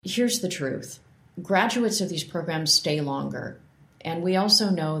Here's the truth. Graduates of these programs stay longer. And we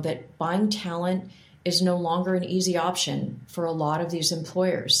also know that buying talent is no longer an easy option for a lot of these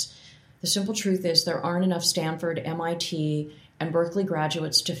employers. The simple truth is there aren't enough Stanford, MIT, and Berkeley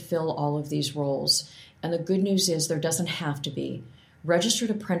graduates to fill all of these roles. And the good news is there doesn't have to be. Registered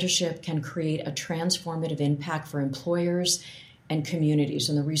apprenticeship can create a transformative impact for employers and communities.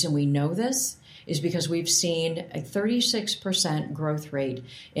 And the reason we know this is because we've seen a 36% growth rate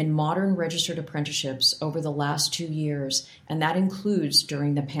in modern registered apprenticeships over the last 2 years, and that includes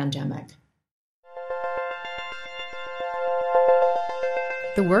during the pandemic.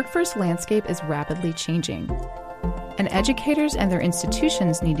 The workforce landscape is rapidly changing, and educators and their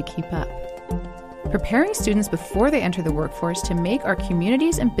institutions need to keep up. Preparing students before they enter the workforce to make our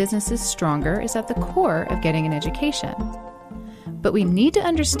communities and businesses stronger is at the core of getting an education. But we need to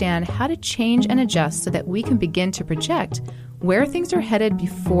understand how to change and adjust so that we can begin to project where things are headed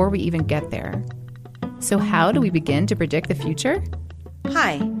before we even get there. So how do we begin to predict the future?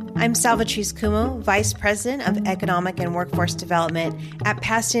 Hi, I'm Salvatrice Kumo, Vice President of Economic and Workforce Development at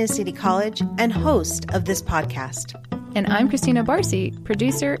Pasadena City College and host of this podcast. And I'm Christina Barcy,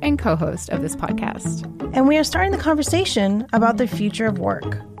 producer and co-host of this podcast. And we are starting the conversation about the future of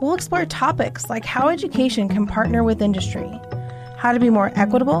work. We'll explore topics like how education can partner with industry, how to be more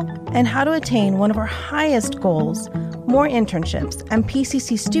equitable, and how to attain one of our highest goals, more internships and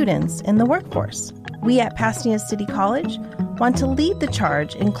PCC students in the workforce. We at Pasadena City College want to lead the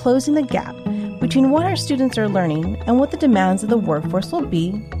charge in closing the gap between what our students are learning and what the demands of the workforce will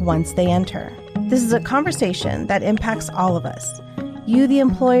be once they enter. This is a conversation that impacts all of us, you, the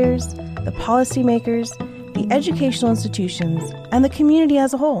employers, the policymakers, the educational institutions, and the community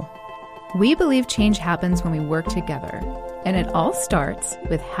as a whole. We believe change happens when we work together, and it all starts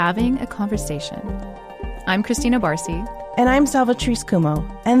with having a conversation. I'm Christina Barcy. And I'm Salvatrice Kumo,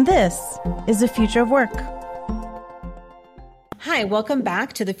 and this is The Future of Work. Hi, welcome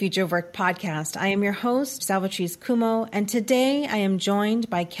back to the Future of Work podcast. I am your host, Salvatrice Kumo, and today I am joined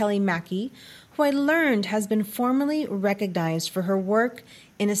by Kelly Mackey, who I learned has been formally recognized for her work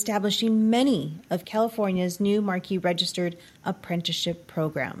in establishing many of California's new Mackey registered apprenticeship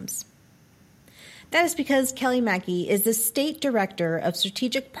programs. That is because Kelly Mackey is the State Director of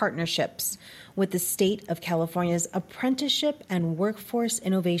Strategic Partnerships with the State of California's Apprenticeship and Workforce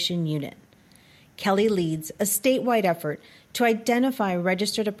Innovation Unit. Kelly leads a statewide effort to identify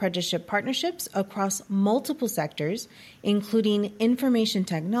registered apprenticeship partnerships across multiple sectors, including information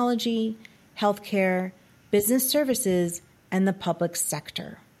technology, healthcare, business services, and the public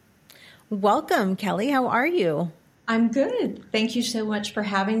sector. Welcome, Kelly. How are you? I'm good. Thank you so much for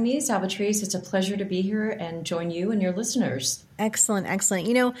having me, Salvatrice. It's a pleasure to be here and join you and your listeners. Excellent, excellent.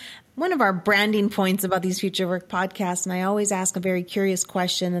 You know, one of our branding points about these Future Work podcasts, and I always ask a very curious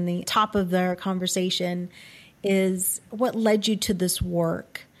question in the top of their conversation, is what led you to this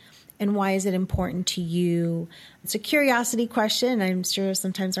work and why is it important to you? It's a curiosity question. I'm sure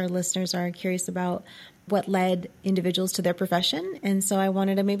sometimes our listeners are curious about what led individuals to their profession. And so I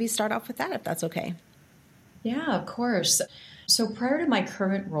wanted to maybe start off with that, if that's okay. Yeah, of course. So prior to my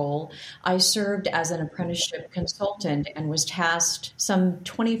current role, I served as an apprenticeship consultant and was tasked some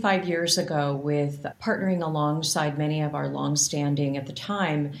 25 years ago with partnering alongside many of our longstanding, at the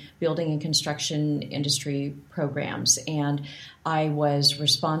time, building and construction industry programs. And I was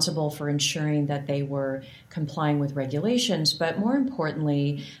responsible for ensuring that they were complying with regulations, but more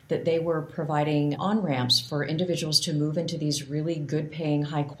importantly, that they were providing on-ramps for individuals to move into these really good-paying,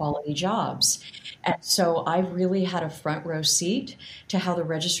 high-quality jobs. And so I really had a front row seat to how the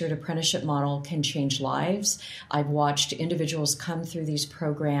registered apprenticeship model can change lives. I've watched individuals come through these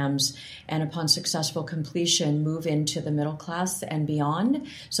programs and upon successful completion move into the middle class and beyond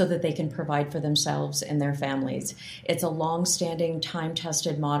so that they can provide for themselves and their families. It's a long-standing,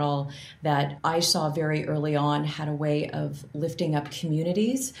 time-tested model that I saw very early on had a way of lifting up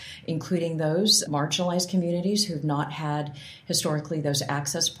communities, including those marginalized communities who've not had historically those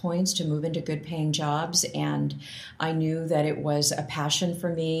access points to move into good-paying jobs. And I knew that it was a passion for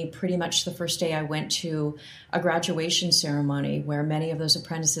me pretty much the first day I went to a graduation ceremony where many of those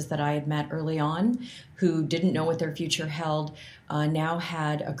apprentices that I had met early on who didn't know what their future held now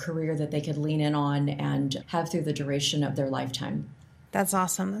had a career that they could lean in on and have through the duration of their lifetime. That's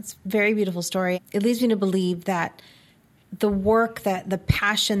awesome. That's a very beautiful story. It leads me to believe that the work, that the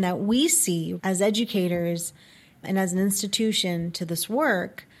passion that we see as educators and as an institution to this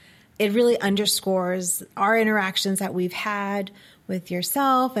work, it really underscores our interactions that we've had with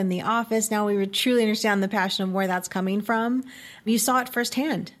yourself and the office. Now we would truly understand the passion of where that's coming from. You saw it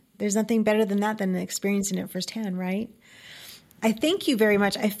firsthand. There's nothing better than that, than experiencing it firsthand, right? I thank you very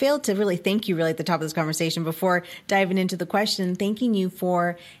much. I failed to really thank you at the top of this conversation before diving into the question, thanking you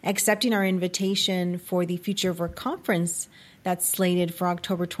for accepting our invitation for the Future of Work conference that's slated for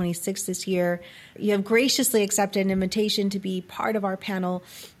October 26th this year. You have graciously accepted an invitation to be part of our panel.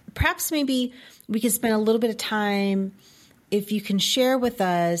 Perhaps maybe we could spend a little bit of time, if you can share with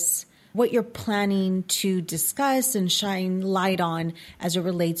us what you're planning to discuss and shine light on as it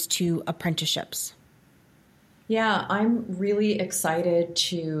relates to apprenticeships. Yeah, I'm really excited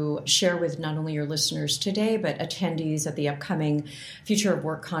to share with not only your listeners today, but attendees at the upcoming Future of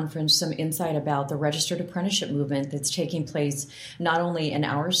Work conference some insight about the registered apprenticeship movement that's taking place not only in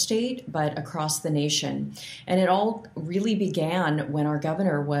our state, but across the nation. And it all really began when our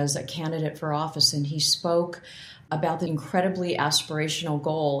governor was a candidate for office, and he spoke about the incredibly aspirational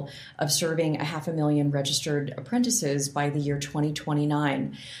goal of serving 500,000 registered apprentices by the year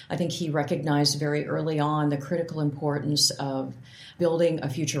 2029. I think he recognized very early on the critical importance of building a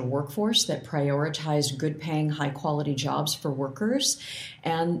future workforce that prioritized good-paying, high-quality jobs for workers.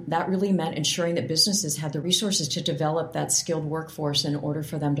 And that really meant ensuring that businesses had the resources to develop that skilled workforce in order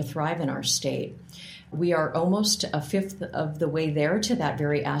for them to thrive in our state. We are almost a fifth of the way there to that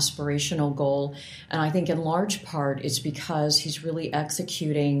very aspirational goal. And I think in large part it's because he's really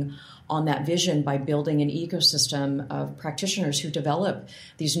executing on that vision by building an ecosystem of practitioners who develop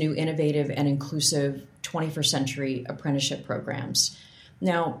these new innovative and inclusive 21st century apprenticeship programs.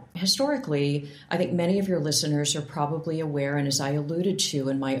 Now, historically, I think many of your listeners are probably aware, and as I alluded to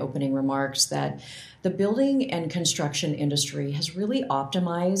in my opening remarks, that the building and construction industry has really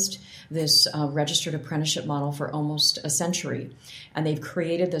optimized this registered apprenticeship model for almost a century, and they've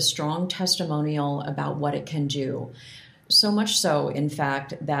created this strong testimonial about what it can do. So much so, in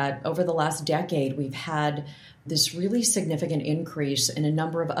fact, that over the last decade, we've had this really significant increase in a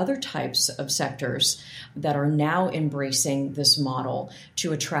number of other types of sectors that are now embracing this model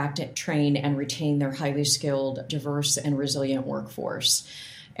to attract, train, and retain their highly skilled, diverse, and resilient workforce.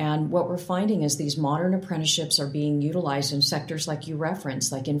 And what we're finding is these modern apprenticeships are being utilized in sectors like you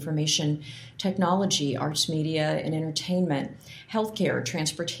referenced, like information technology, arts, media, and entertainment, healthcare,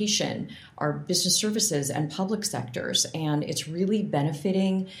 transportation, our business services, and public sectors. And it's really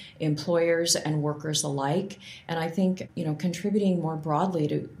benefiting employers and workers alike. And I think, contributing more broadly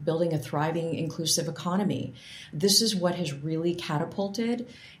to building a thriving, inclusive economy. This is what has really catapulted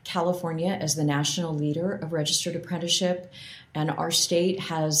California as the national leader of registered apprenticeship. And our state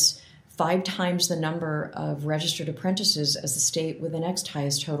has 5 times the number of registered apprentices as the state with the next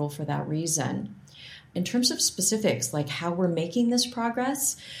highest total for that reason. In terms of specifics, like how we're making this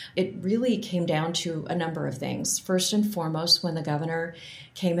progress, it really came down to a number of things. First and foremost, when the governor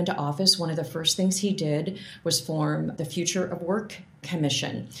came into office, one of the first things he did was form the Future of Work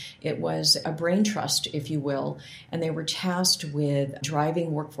Commission. It was a brain trust, if you will, and they were tasked with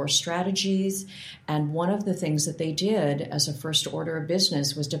driving workforce strategies. And one of the things that they did as a first order of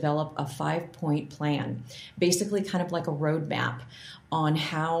business was develop a 5-point plan, basically kind of like a roadmap on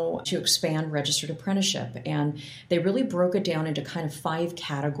how to expand registered apprenticeship. And they really broke it down into kind of 5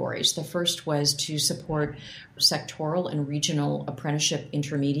 categories. The first was to support sectoral and regional apprenticeship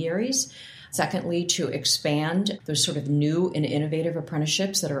intermediaries. Secondly, to expand those sort of new and innovative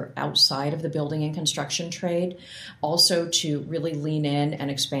apprenticeships that are outside of the building and construction trade. Also to really lean in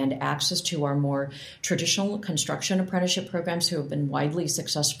and expand access to our more traditional construction apprenticeship programs who have been widely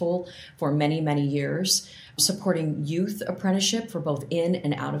successful for many, many years. Supporting youth apprenticeship for both in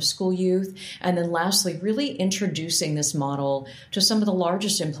and out of school youth. And then lastly, really introducing this model to some of the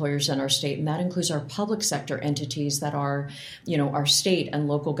largest employers in our state. And that includes our public sector entities that are, our state and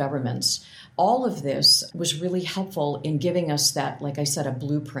local governments. All of this was really helpful in giving us that, like I said, a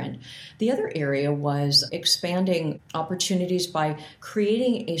blueprint. The other area was expanding opportunities by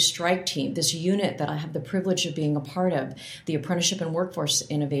creating a strike team, this unit that I have the privilege of being a part of, the Apprenticeship and Workforce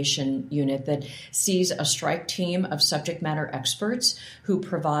Innovation Unit, that sees a strike team of subject matter experts who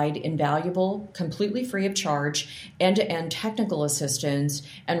provide invaluable, completely free of charge, end-to-end technical assistance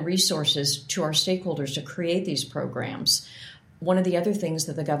and resources to our stakeholders to create these programs. One of the other things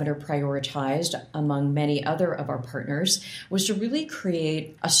that the governor prioritized, among many other of our partners, was to really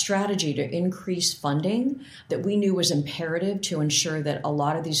create a strategy to increase funding that we knew was imperative to ensure that a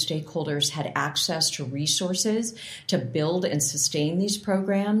lot of these stakeholders had access to resources to build and sustain these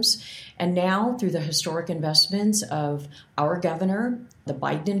programs. And now, through the historic investments of our governor, the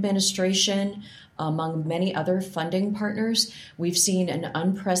Biden administration, among many other funding partners, we've seen an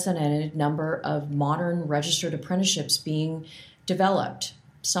unprecedented number of modern registered apprenticeships being developed.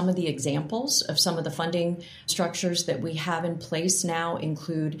 Some of the examples of some of the funding structures that we have in place now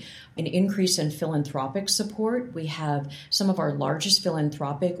include an increase in philanthropic support. We have some of our largest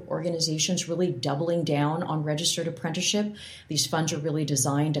philanthropic organizations really doubling down on registered apprenticeship. These funds are really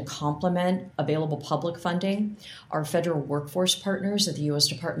designed to complement available public funding. Our federal workforce partners at the U.S.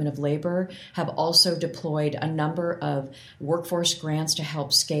 Department of Labor have also deployed a number of workforce grants to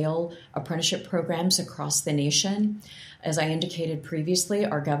help scale apprenticeship programs across the nation. As I indicated previously,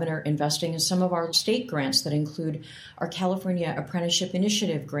 our governor investing in some of our state grants that include our California Apprenticeship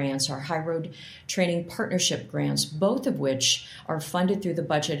Initiative grants, our High Road Training Partnership grants, both of which are funded through the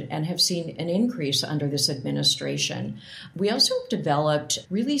budget and have seen an increase under this administration. We also developed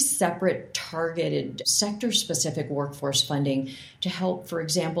really separate, targeted, sector-specific workforce funding to help, for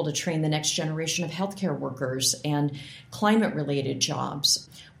example, to train the next generation of healthcare workers and climate-related jobs.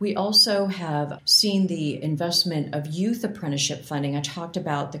 We also have seen the investment of youth apprenticeship funding. I talked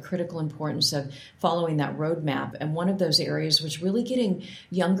about the critical importance of following that roadmap. And one of those areas was really getting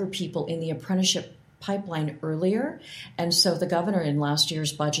younger people in the apprenticeship pipeline earlier. And so the governor in last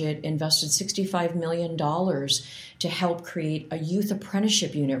year's budget invested $65 million to help create a youth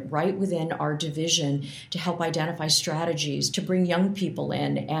apprenticeship unit right within our division to help identify strategies to bring young people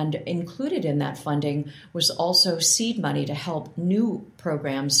in. And included in that funding was also seed money to help new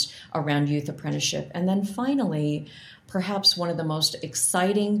programs around youth apprenticeship. And then finally, perhaps one of the most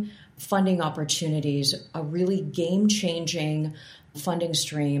exciting funding opportunities, a really game-changing funding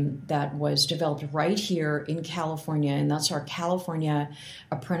stream that was developed right here in California, and that's our California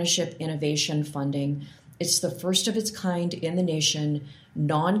Apprenticeship Innovation Funding. It's the first of its kind in the nation,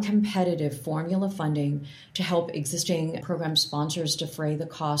 non-competitive formula funding to help existing program sponsors defray the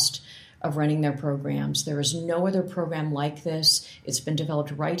cost of running their programs. There is no other program like this. It's been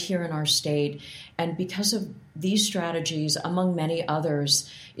developed right here in our state. And because of these strategies, among many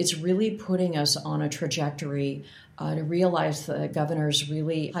others, it's really putting us on a trajectory to realize the governor's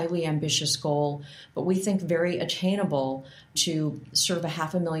really highly ambitious goal, but we think very attainable to serve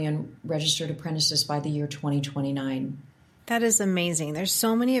 500,000 registered apprentices by the year 2029. That is amazing. There's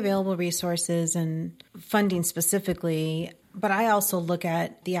so many available resources and funding specifically, but I also look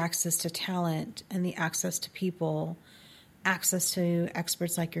at the access to talent and the access to people, access to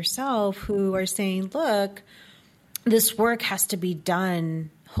experts like yourself who are saying, look, this work has to be done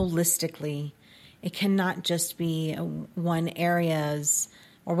holistically. It cannot just be one area's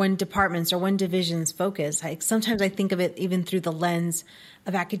or one department's or one division's focus. Sometimes I think of it even through the lens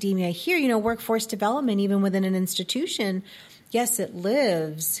of academia here, workforce development, even within an institution. Yes, it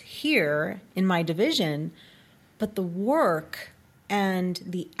lives here in my division, but the work and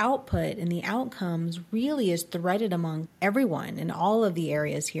the output and the outcomes really is threaded among everyone in all of the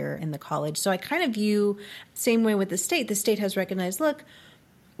areas here in the college. So I kind of view same way with the state. The state has recognized, look,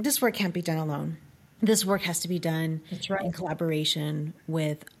 this work can't be done alone. This work has to be done in collaboration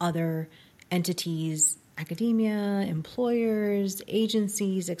with other entities, academia, employers,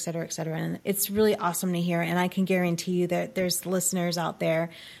 agencies, et cetera, et cetera. And it's really awesome to hear. And I can guarantee you that there's listeners out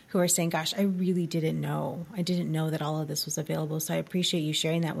there who are saying, gosh, I really didn't know. I didn't know that all of this was available. So I appreciate you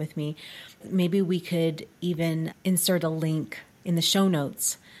sharing that with me. Maybe we could even insert a link in the show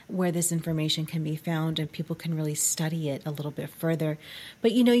notes where this information can be found and people can really study it a little bit further.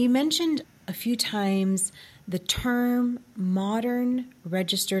 But, you mentioned a few times the term modern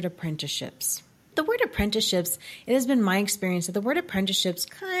registered apprenticeships. The word apprenticeships, it has been my experience that the word apprenticeships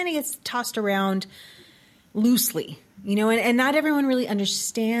kind of gets tossed around loosely, and not everyone really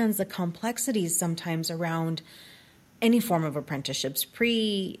understands the complexities sometimes around any form of apprenticeships,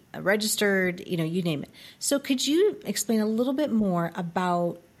 pre-registered, you name it. So could you explain a little bit more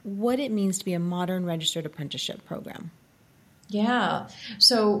about what it means to be a modern registered apprenticeship program? Yeah.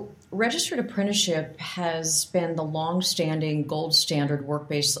 So registered apprenticeship has been the long-standing gold standard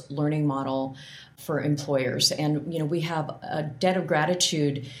work-based learning model for employers. And, we have a debt of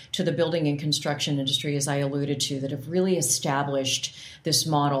gratitude to the building and construction industry, as I alluded to, that have really established this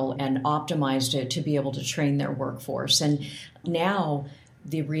model and optimized it to be able to train their workforce. And now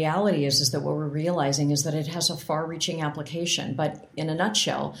the reality is that what we're realizing is that it has a far-reaching application. But in a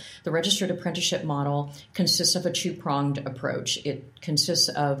nutshell, the registered apprenticeship model consists of a two-pronged approach. It consists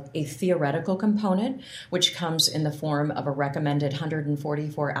of a theoretical component, which comes in the form of a recommended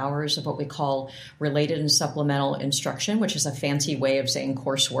 144 hours of what we call related and supplemental instruction, which is a fancy way of saying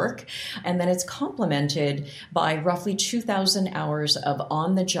coursework. And then it's complemented by roughly 2,000 hours of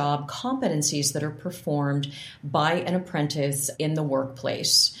on-the-job competencies that are performed by an apprentice in the workplace.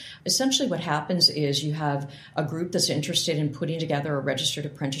 place. Essentially what happens is you have a group that's interested in putting together a registered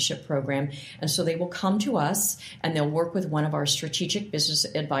apprenticeship program, and so they will come to us and they'll work with one of our strategic business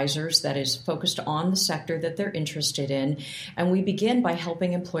advisors that is focused on the sector that they're interested in, and we begin by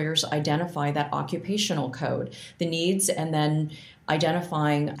helping employers identify that occupational code, the needs, and then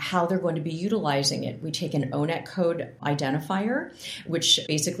identifying how they're going to be utilizing it. We take an ONET code identifier, which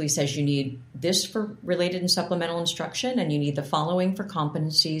basically says you need this for related and supplemental instruction, and you need the following for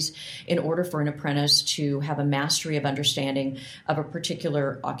competencies in order for an apprentice to have a mastery of understanding of a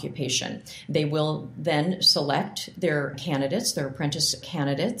particular occupation. They will then select their candidates, their apprentice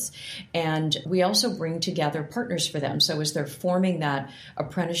candidates, and we also bring together partners for them. So as they're forming that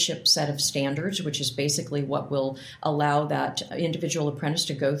apprenticeship set of standards, which is basically what will allow that individual apprentice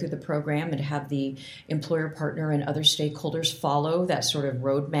to go through the program and have the employer partner and other stakeholders follow that sort of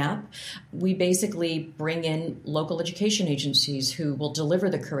roadmap, we basically bring in local education agencies who will deliver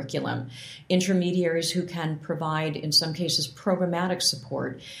the curriculum, intermediaries who can provide, in some cases, programmatic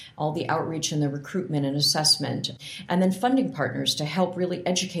support, all the outreach and the recruitment and assessment, and then funding partners to help really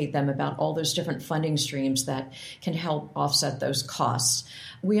educate them about all those different funding streams that can help offset those costs.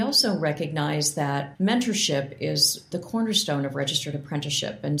 We also recognize that mentorship is the cornerstone of registered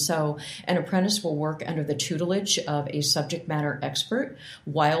apprenticeship. And so an apprentice will work under the tutelage of a subject matter expert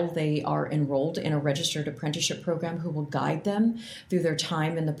while they are enrolled in a registered apprenticeship program who will guide them through their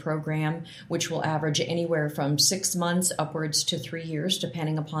time in the program, which will average anywhere from 6 months upwards to 3 years,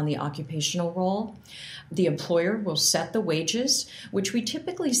 depending upon the occupational role. The employer will set the wages, which we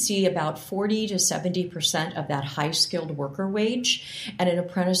typically see about 40 to 70% of that high-skilled worker wage, and an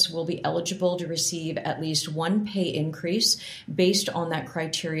apprentice will be eligible to receive at least one pay increase based on that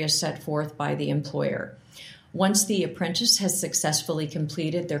criteria set forth by the employer. Once the apprentice has successfully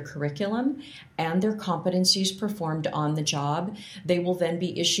completed their curriculum and their competencies performed on the job, they will then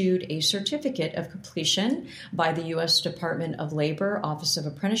be issued a certificate of completion by the U.S. Department of Labor Office of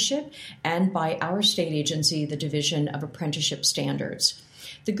Apprenticeship and by our state agency, the Division of Apprenticeship Standards.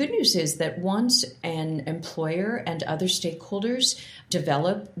 The good news is that once an employer and other stakeholders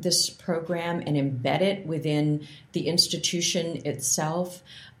develop this program and embed it within the institution itself,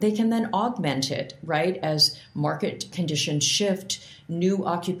 they can then augment it, right? As market conditions shift, new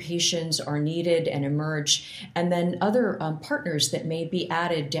occupations are needed and emerge, and then other partners that may be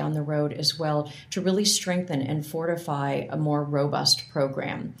added down the road as well to really strengthen and fortify a more robust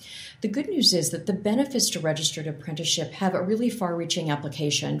program. The good news is that the benefits to registered apprenticeship have a really far-reaching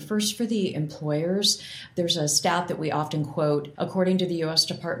application. First, for the employers, there's a stat that we often quote. According to the U.S.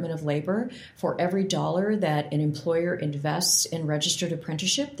 Department of Labor, for every dollar that an employer invests in registered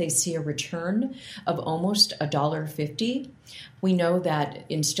apprenticeship, they see a return of almost $1.50. We know that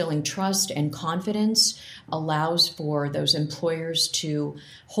instilling trust and confidence allows for those employers to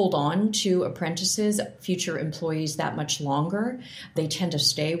hold on to apprentices, future employees, that much longer. They tend to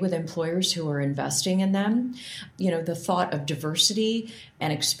stay with employers who are investing in them. You know, the thought of diversity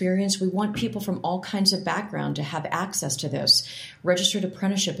and experience, we want people from all kinds of background to have access to this. Registered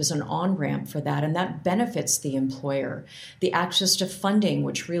apprenticeship is an on-ramp for that, and that benefits the employer. The access to funding,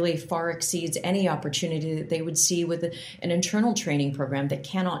 which really far exceeds any opportunity that they would see with an internal training program that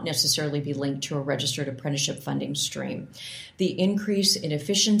cannot necessarily be linked to a registered apprenticeship funding stream. The increase in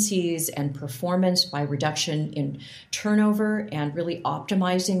efficiencies and performance by reduction in turnover and really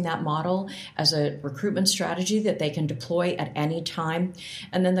optimizing that model as a recruitment strategy that they can deploy at any time.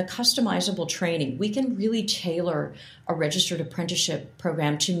 And then the customizable training. We can really tailor a registered apprenticeship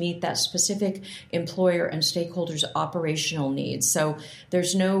program to meet that specific employer and stakeholders' operational needs. So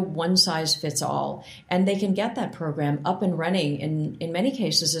there's no one size fits all. And they can get that program up and running in many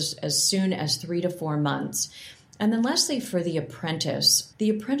cases as soon as 3 to 4 months. And then lastly, for the apprentice, the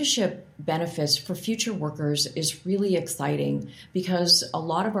apprenticeship benefits for future workers is really exciting because a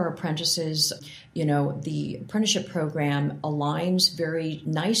lot of our apprentices, you know, the apprenticeship program aligns very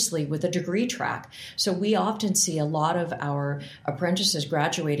nicely with a degree track. So we often see a lot of our apprentices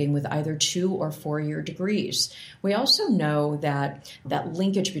graduating with either 2 or 4-year degrees. We also know that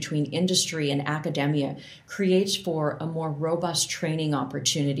linkage between industry and academia creates for a more robust training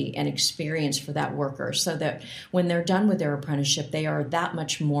opportunity and experience for that worker so that when they're done with their apprenticeship, they are that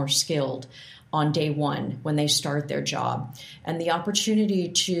much more skilled on day one when they start their job. And the opportunity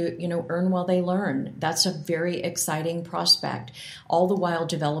to, earn while they learn, that's a very exciting prospect, all the while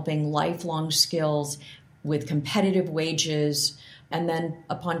developing lifelong skills with competitive wages, And then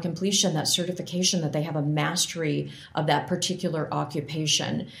upon completion, that certification that they have a mastery of that particular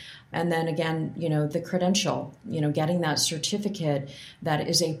occupation. And then again, the credential, getting that certificate that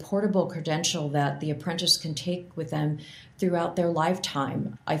is a portable credential that the apprentice can take with them throughout their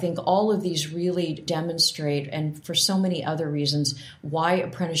lifetime. I think all of these really demonstrate, and for so many other reasons, why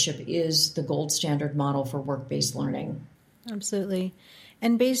apprenticeship is the gold standard model for work-based learning. Absolutely.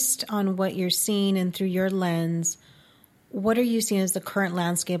 And based on what you're seeing and through your lens, what are you seeing as the current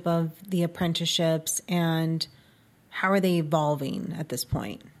landscape of the apprenticeships, and how are they evolving at this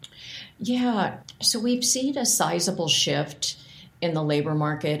point? Yeah, so we've seen a sizable shift in the labor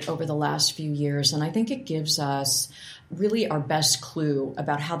market over the last few years, and I think it gives us really our best clue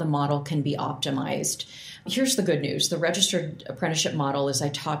about how the model can be optimized. Here's the good news. The registered apprenticeship model, as I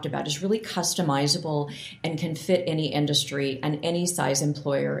talked about, is really customizable and can fit any industry and any size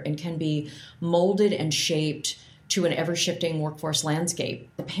employer, and can be molded and shaped to an ever-shifting workforce landscape.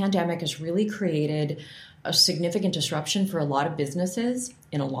 The pandemic has really created a significant disruption for a lot of businesses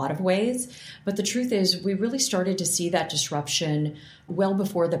in a lot of ways. But the truth is, we really started to see that disruption well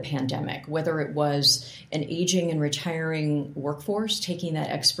before the pandemic, whether it was an aging and retiring workforce taking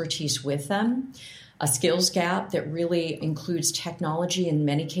that expertise with them, a skills gap that really includes technology in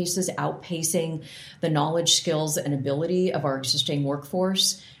many cases outpacing the knowledge, skills, and ability of our existing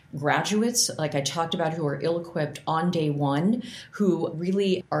workforce. Graduates, like I talked about, who are ill-equipped on day one, who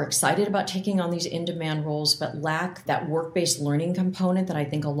really are excited about taking on these in-demand roles, but lack that work-based learning component that I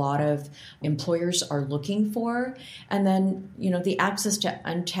think a lot of employers are looking for. And then, the access to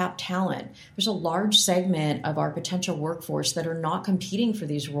untapped talent. There's a large segment of our potential workforce that are not competing for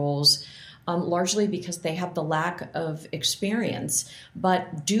these roles, largely because they have the lack of experience,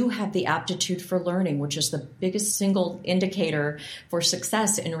 but do have the aptitude for learning, which is the biggest single indicator for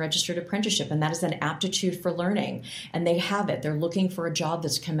success in a registered apprenticeship. And that is an aptitude for learning. And they have it. They're looking for a job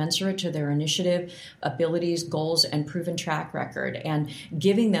that's commensurate to their initiative, abilities, goals, and proven track record. And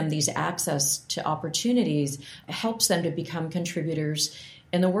giving them these access to opportunities helps them to become contributors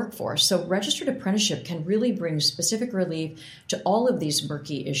in the workforce. So registered apprenticeship can really bring specific relief to all of these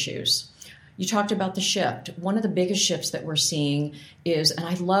murky issues. You talked about the shift. One of the biggest shifts that we're seeing is, and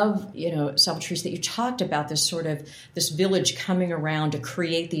I love, Salvatrice, that you talked about this village coming around to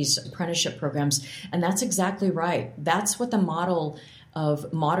create these apprenticeship programs. And that's exactly right. That's what the model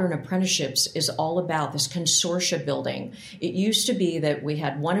of modern apprenticeships is all about, this consortia building. It used to be that we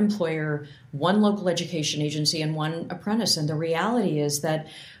had one employer, one local education agency, and one apprentice. And the reality is that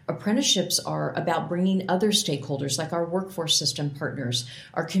apprenticeships are about bringing other stakeholders, like our workforce system partners,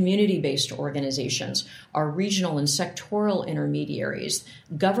 our community-based organizations, our regional and sectoral intermediaries,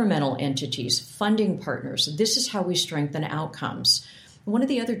 governmental entities, funding partners. This is how we strengthen outcomes. One of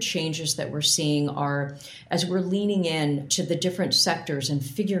the other changes that we're seeing are, as we're leaning in to the different sectors and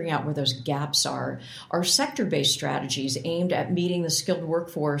figuring out where those gaps are sector-based strategies aimed at meeting the skilled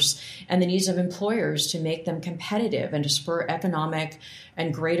workforce and the needs of employers to make them competitive and to spur economic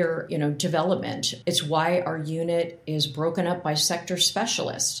and greater, development. It's why our unit is broken up by sector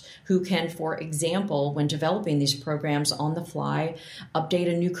specialists who can, for example, when developing these programs on the fly, update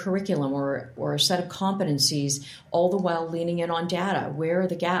a new curriculum or a set of competencies, all the while leaning in on data. Where are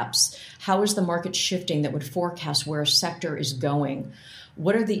the gaps? How is the market shifting that would forecast where a sector is going?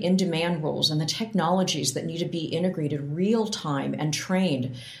 What are the in-demand roles and the technologies that need to be integrated real time and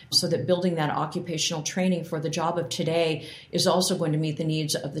trained so that building that occupational training for the job of today is also going to meet the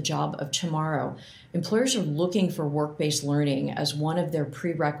needs of the job of tomorrow? Employers are looking for work-based learning as one of their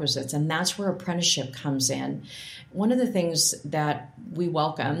prerequisites, and that's where apprenticeship comes in. One of the things that we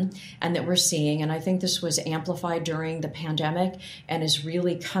welcome and that we're seeing, and I think this was amplified during the pandemic and is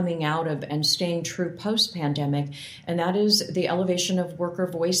really coming out of and staying true post-pandemic, and that is the elevation of worker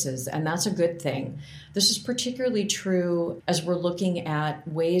voices, and that's a good thing. This is particularly true as we're looking at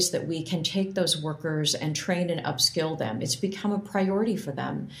ways that we can take those workers and train and upskill them. It's become a priority for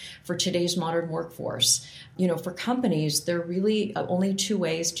them, for today's modern workforce. For companies, there are really only two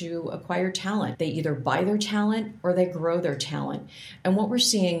ways to acquire talent. They either buy their talent or they grow their talent. And what we're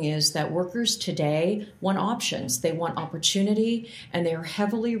seeing is that workers today want options. They want opportunity, and they are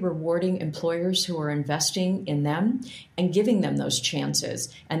heavily rewarding employers who are investing in them and giving them those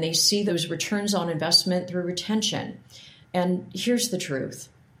chances. And they see those returns on investment through retention. And here's the truth.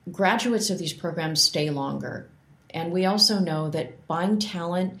 Graduates of these programs stay longer. And we also know that buying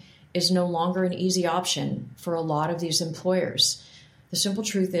talent is no longer an easy option for a lot of these employers. The simple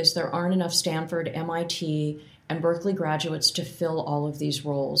truth is there aren't enough Stanford, MIT, and Berkeley graduates to fill all of these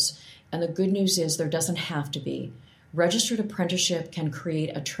roles. And the good news is there doesn't have to be. Registered apprenticeship can create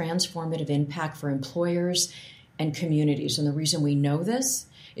a transformative impact for employers and communities. And the reason we know this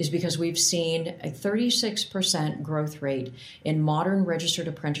is because we've seen a 36% growth rate in modern registered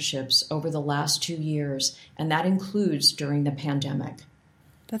apprenticeships over the last 2 years, and that includes during the pandemic.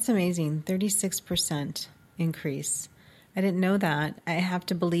 That's amazing. 36% increase. I didn't know that. I have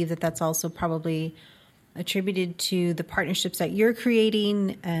to believe that that's also probably attributed to the partnerships that you're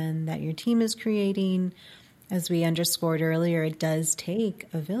creating and that your team is creating. As we underscored earlier, it does take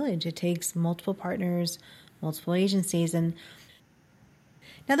a village. It takes multiple partners, multiple agencies. And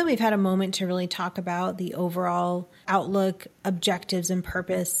now that we've had a moment to really talk about the overall outlook, objectives, and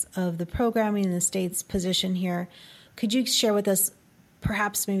purpose of the programming and the state's position here, could you share with us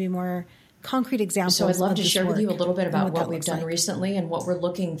perhaps maybe more concrete examples? So I'd love to share with you a little bit about what what we've done recently and what we're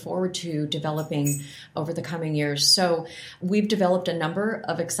looking forward to developing over the coming years. So we've developed a number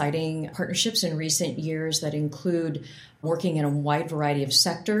of exciting partnerships in recent years that include working in a wide variety of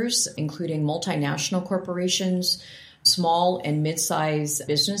sectors, including multinational corporations, small and mid-sized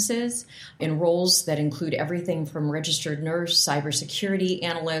businesses, in roles that include everything from registered nurse, cybersecurity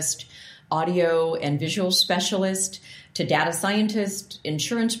analyst, audio and visual specialist, to data scientist,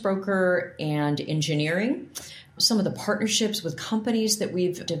 insurance broker, and engineering. Some of the partnerships with companies that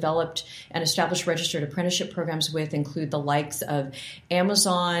we've developed and established registered apprenticeship programs with include the likes of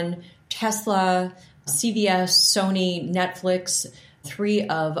Amazon, Tesla, CVS, Sony, Netflix, 3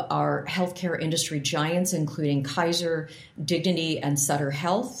 of our healthcare industry giants, including Kaiser, Dignity, and Sutter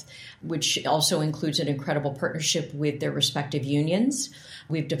Health, which also includes an incredible partnership with their respective unions.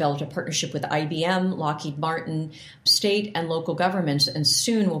 We've developed a partnership with IBM, Lockheed Martin, state and local governments, and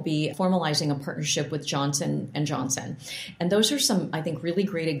soon we'll be formalizing a partnership with Johnson & Johnson. And those are some, I think, really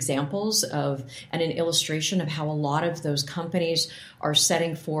great examples of and an illustration of how a lot of those companies are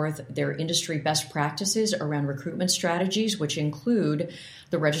setting forth their industry best practices around recruitment strategies, which include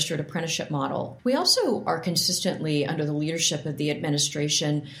the registered apprenticeship model. We also are consistently, under the leadership of the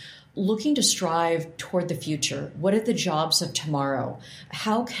administration, looking to strive toward the future. What are the jobs of tomorrow?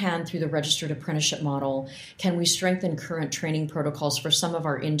 How can, through the registered apprenticeship model, can we strengthen current training protocols for some of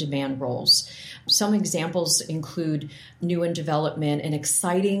our in-demand roles? Some examples include new in development, an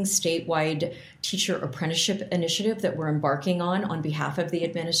exciting statewide teacher apprenticeship initiative that we're embarking on behalf of the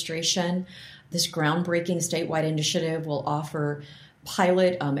administration. This groundbreaking statewide initiative will offer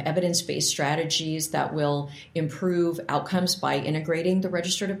pilot evidence-based strategies that will improve outcomes by integrating the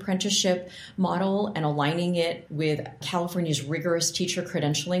registered apprenticeship model and aligning it with California's rigorous teacher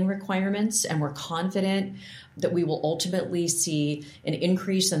credentialing requirements. And we're confident that we will ultimately see an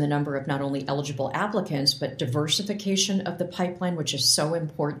increase in the number of not only eligible applicants, but diversification of the pipeline, which is so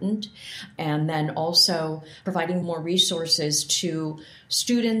important. And then also providing more resources to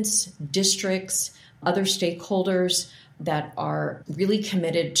students, districts, other stakeholders that are really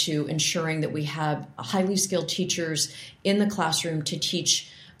committed to ensuring that we have highly skilled teachers in the classroom to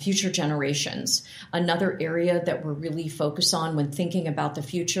teach future generations. Another area that we're really focused on when thinking about the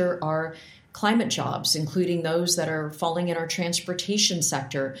future are climate jobs, including those that are falling in our transportation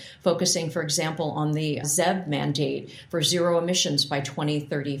sector, focusing, for example, on the ZEB mandate for zero emissions by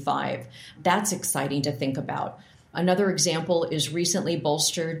 2035. That's exciting to think about. Another example is recently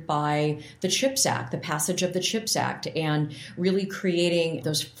bolstered by the CHIPS Act, the passage of the CHIPS Act, and really creating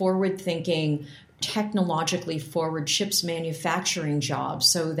those forward-thinking, technologically forward chips manufacturing jobs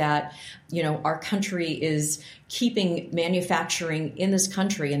so that, our country is keeping manufacturing in this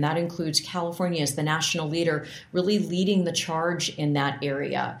country, and that includes California as the national leader, really leading the charge in that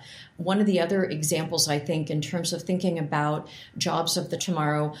area. One of the other examples, I think, in terms of thinking about jobs of the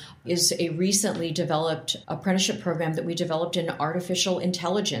tomorrow is a recently developed apprenticeship program that we developed in artificial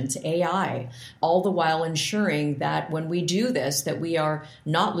intelligence, AI, all the while ensuring that when we do this, that we are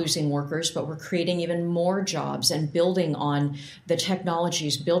not losing workers, but we're creating even more jobs and building on the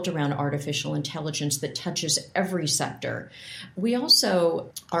technologies built around artificial intelligence that touches every sector. We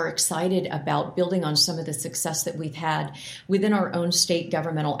also are excited about building on some of the success that we've had within our own state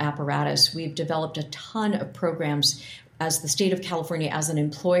governmental apparatus. We've developed a ton of programs as the state of California as an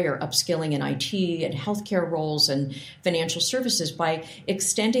employer, upskilling in IT and healthcare roles and financial services by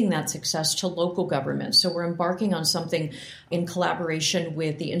extending that success to local governments. So we're embarking on something in collaboration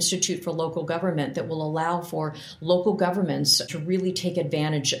with the Institute for Local Government that will allow for local governments to really take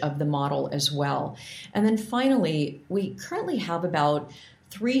advantage of the model as well. And then finally, we currently have about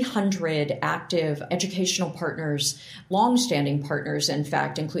 300 active educational partners, longstanding partners, in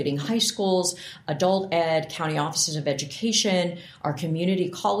fact, including high schools, adult ed, county offices of education, our community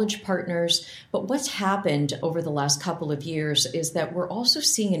college partners. But what's happened over the last couple of years is that we're also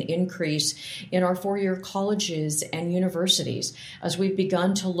seeing an increase in our four-year colleges and universities as we've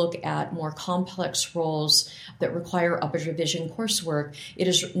begun to look at more complex roles that require upper division coursework. It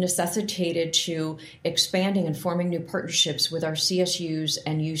is necessitated to expanding and forming new partnerships with our CSUs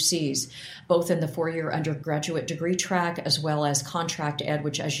and UCs, both in the four-year undergraduate degree track as well as contract ed,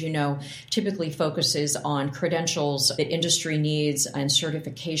 which, as you know, typically focuses on credentials that industry needs and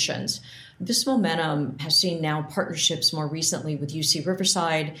certifications. This momentum has seen now partnerships more recently with UC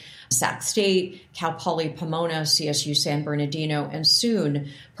Riverside, Sac State, Cal Poly Pomona, CSU San Bernardino, and soon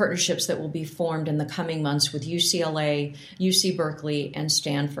partnerships that will be formed in the coming months with UCLA, UC Berkeley, and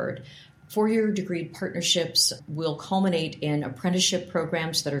Stanford. Four-year degree partnerships will culminate in apprenticeship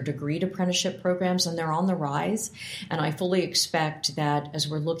programs that are degreed apprenticeship programs, and they're on the rise. And I fully expect that as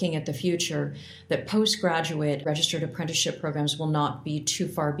we're looking at the future, that postgraduate registered apprenticeship programs will not be too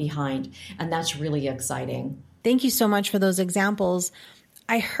far behind. And that's really exciting. Thank you so much for those examples.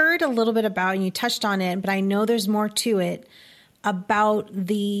 I heard a little bit about, and you touched on it, but I know there's more to it, about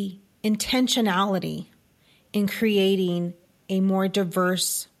the intentionality in creating a more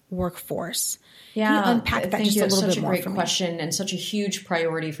diverse workforce. Yeah, can you unpack that just a little bit more for me? Such a great question and such a huge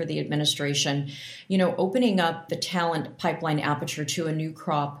priority for the administration. You know, opening up the talent pipeline aperture to a new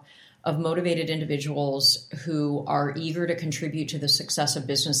crop of motivated individuals who are eager to contribute to the success of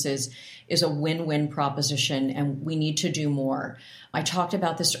businesses is a win-win proposition, and we need to do more. I talked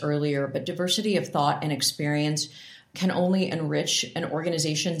about this earlier, but diversity of thought and experience can only enrich an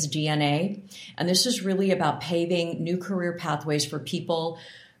organization's DNA. And this is really about paving new career pathways for people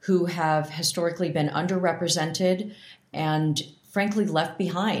who have historically been underrepresented and frankly left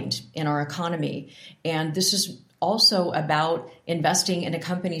behind in our economy. And this is also about investing in a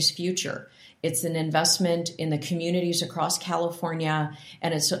company's future. It's an investment in the communities across California.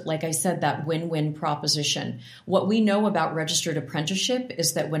 And it's, like I said, that win-win proposition. What we know about registered apprenticeship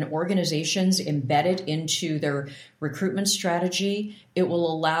is that when organizations embed it into their recruitment strategy, it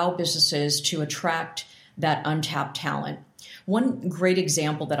will allow businesses to attract that untapped talent. One great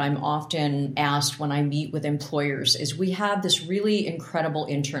example that I'm often asked when I meet with employers is we have this really incredible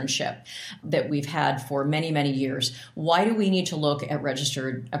internship that we've had for many, many years. Why do we need to look at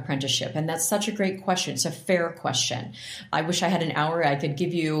registered apprenticeship? And that's such a great question. It's a fair question. I wish I had an hour. I could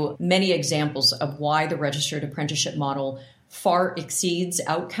give you many examples of why the registered apprenticeship model far exceeds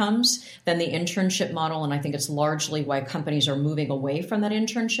outcomes than the internship model. And I think it's largely why companies are moving away from that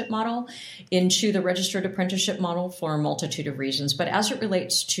internship model into the registered apprenticeship model for a multitude of reasons. But as it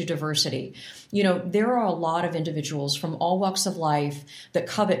relates to diversity, you know, there are a lot of individuals from all walks of life that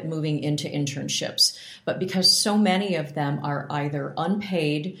covet moving into internships. But because so many of them are either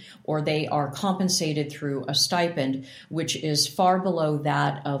unpaid or they are compensated through a stipend, which is far below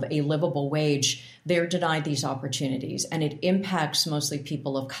that of a livable wage, they're denied these opportunities, and it impacts mostly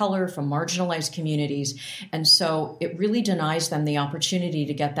people of color from marginalized communities. And so it really denies them the opportunity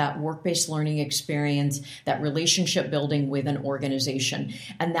to get that work-based learning experience, that relationship building with an organization.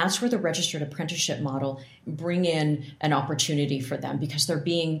 And that's where the registered apprenticeship model bring in an opportunity for them because they're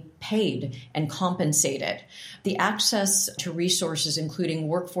being paid and compensated. The access to resources, including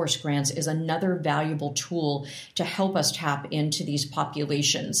workforce grants, is another valuable tool to help us tap into these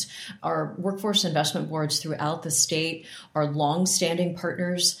populations. Our workforce investment boards throughout the state are longstanding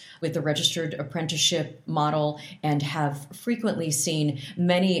partners with the registered apprenticeship model and have frequently seen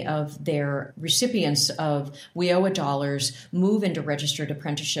many of their recipients of WIOA dollars move into registered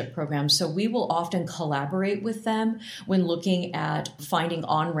apprenticeship programs. So we will often collaborate with them when looking at finding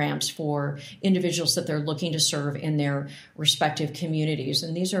on-ramps for individuals that they're looking to serve in their respective communities.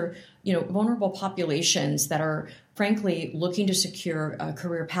 And these are, you know, vulnerable populations that are frankly looking to secure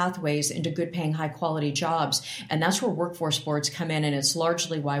career pathways into good paying, high quality jobs. And that's where workforce boards come in. And it's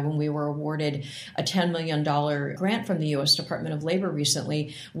largely why when we were awarded a $10 million grant from the U.S. Department of Labor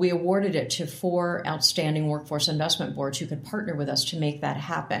recently, we awarded it to 4 outstanding workforce investment boards who could partner with us to make that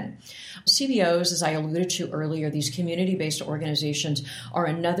happen. CBOs, as I alluded to earlier, these community-based organizations are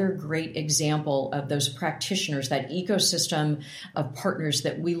another great example of those practitioners, that ecosystem of partners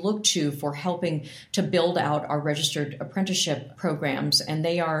that we look to for helping to build out our registered registered apprenticeship programs, and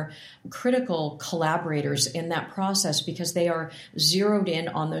they are critical collaborators in that process because they are zeroed in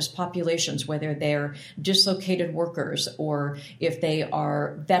on those populations, whether they're dislocated workers or if they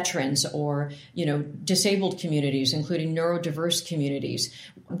are veterans or, disabled communities, including neurodiverse communities,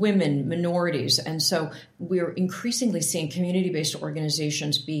 women, minorities. And so we're increasingly seeing community-based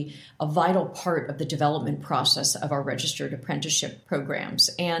organizations be a vital part of the development process of our registered apprenticeship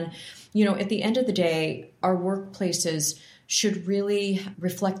programs. And, at the end of the day, our workplaces should really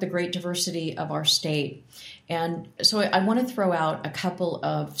reflect the great diversity of our state. And so I want to throw out a couple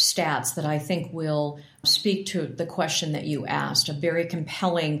of stats that I think will speak to the question that you asked, a very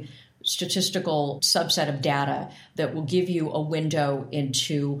compelling statistical subset of data that will give you a window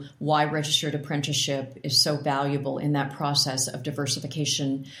into why registered apprenticeship is so valuable in that process of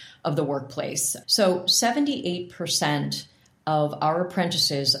diversification of the workplace. So 78% of our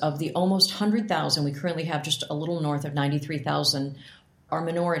apprentices, of the almost 100,000, we currently have just a little north of 93,000, are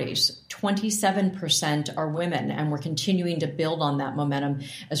minorities. 27% are women, and we're continuing to build on that momentum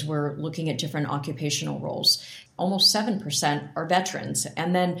as we're looking at different occupational roles. Almost 7% are veterans.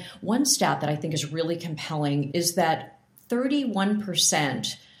 And then one stat that I think is really compelling is that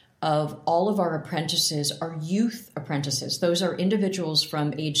 31% of all of our apprentices are youth apprentices. Those are individuals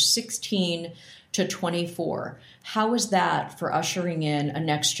from age 16 to 24. How is that for ushering in a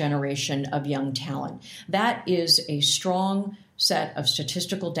next generation of young talent? That is a strong set of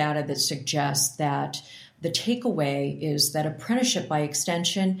statistical data that suggests that the takeaway is that apprenticeship, by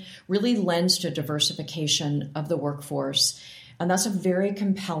extension, really lends to diversification of the workforce. And that's a very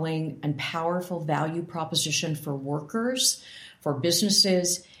compelling and powerful value proposition for workers, for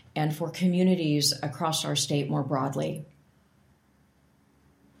businesses, and for communities across our state more broadly.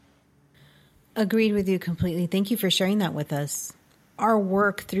 Agreed with you completely. Thank you for sharing that with us. Our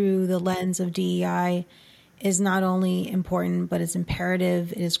work through the lens of DEI is not only important, but it's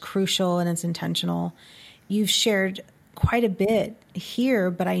imperative, it is crucial, and it's intentional. You've shared quite a bit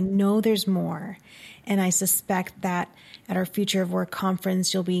here, but I know there's more. And I suspect that at our Future of Work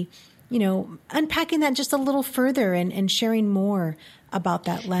conference, you'll be, unpacking that just a little further and sharing more about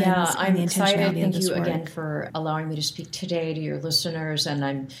that lens and the intentionality of this work. I'm excited. Thank you again for allowing me to speak today to your listeners. And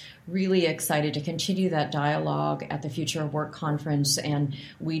I'm really excited to continue that dialogue at the Future of Work conference. And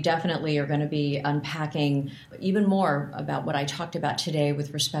we definitely are going to be unpacking even more about what I talked about today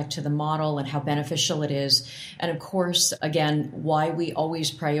with respect to the model and how beneficial it is. And of course, again, why we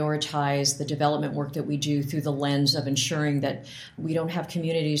always prioritize the development work that we do through the lens of ensuring that we don't have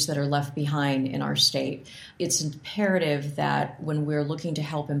communities that are left behind in our state. It's imperative that when we're looking to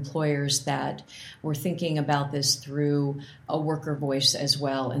help employers that we're thinking about this through a worker voice as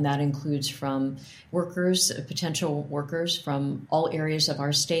well. And that includes from workers, potential workers from all areas of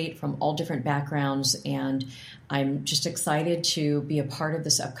our state, from all different backgrounds. And I'm just excited to be a part of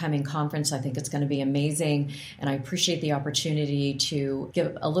this upcoming conference. I think it's going to be amazing. And I appreciate the opportunity to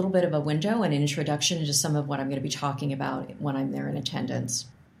give a little bit of a window and an introduction into some of what I'm going to be talking about when I'm there in attendance.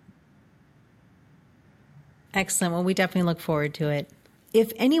 Excellent. Well, we definitely look forward to it.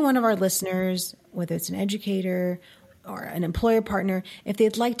 If any one of our listeners, whether it's an educator or an employer partner, if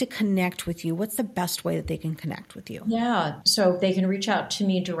they'd like to connect with you, what's the best way that they can connect with you? Yeah, so they can reach out to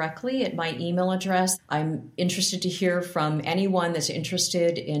me directly at my email address. I'm interested to hear from anyone that's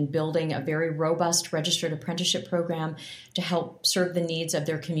interested in building a very robust registered apprenticeship program to help serve the needs of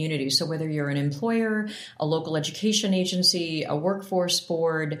their community. So whether you're an employer, a local education agency, a workforce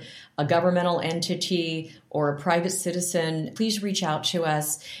board, a governmental entity, or a private citizen, please reach out to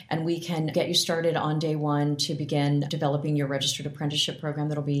us and we can get you started on day one to begin developing your registered apprenticeship program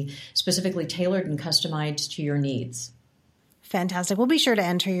that'll be specifically tailored and customized to your needs. Fantastic. We'll be sure to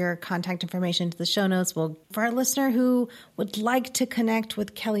enter your contact information to the show notes. For our listener who would like to connect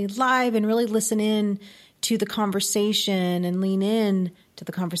with Kelly live and really listen in to the conversation and lean in to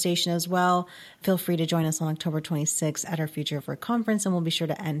the conversation as well, feel free to join us on October 26th at our Future of Work conference, and we'll be sure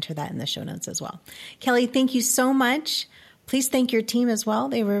to enter that in the show notes as well. Kelly, thank you so much. Please thank your team as well.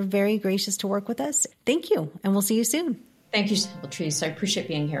 They were very gracious to work with us. Thank you, and we'll see you soon. Thank you, Latrice. I appreciate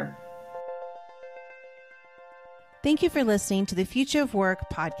being here. Thank you for listening to the Future of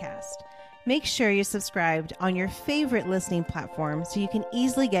Work podcast. Make sure you're subscribed on your favorite listening platform so you can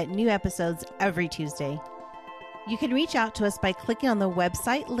easily get new episodes every Tuesday. You can reach out to us by clicking on the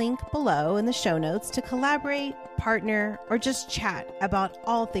website link below in the show notes to collaborate, partner, or just chat about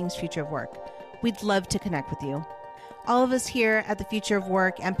all things Future of Work. We'd love to connect with you. All of us here at the Future of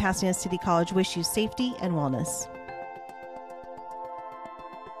Work and Pasadena City College wish you safety and wellness.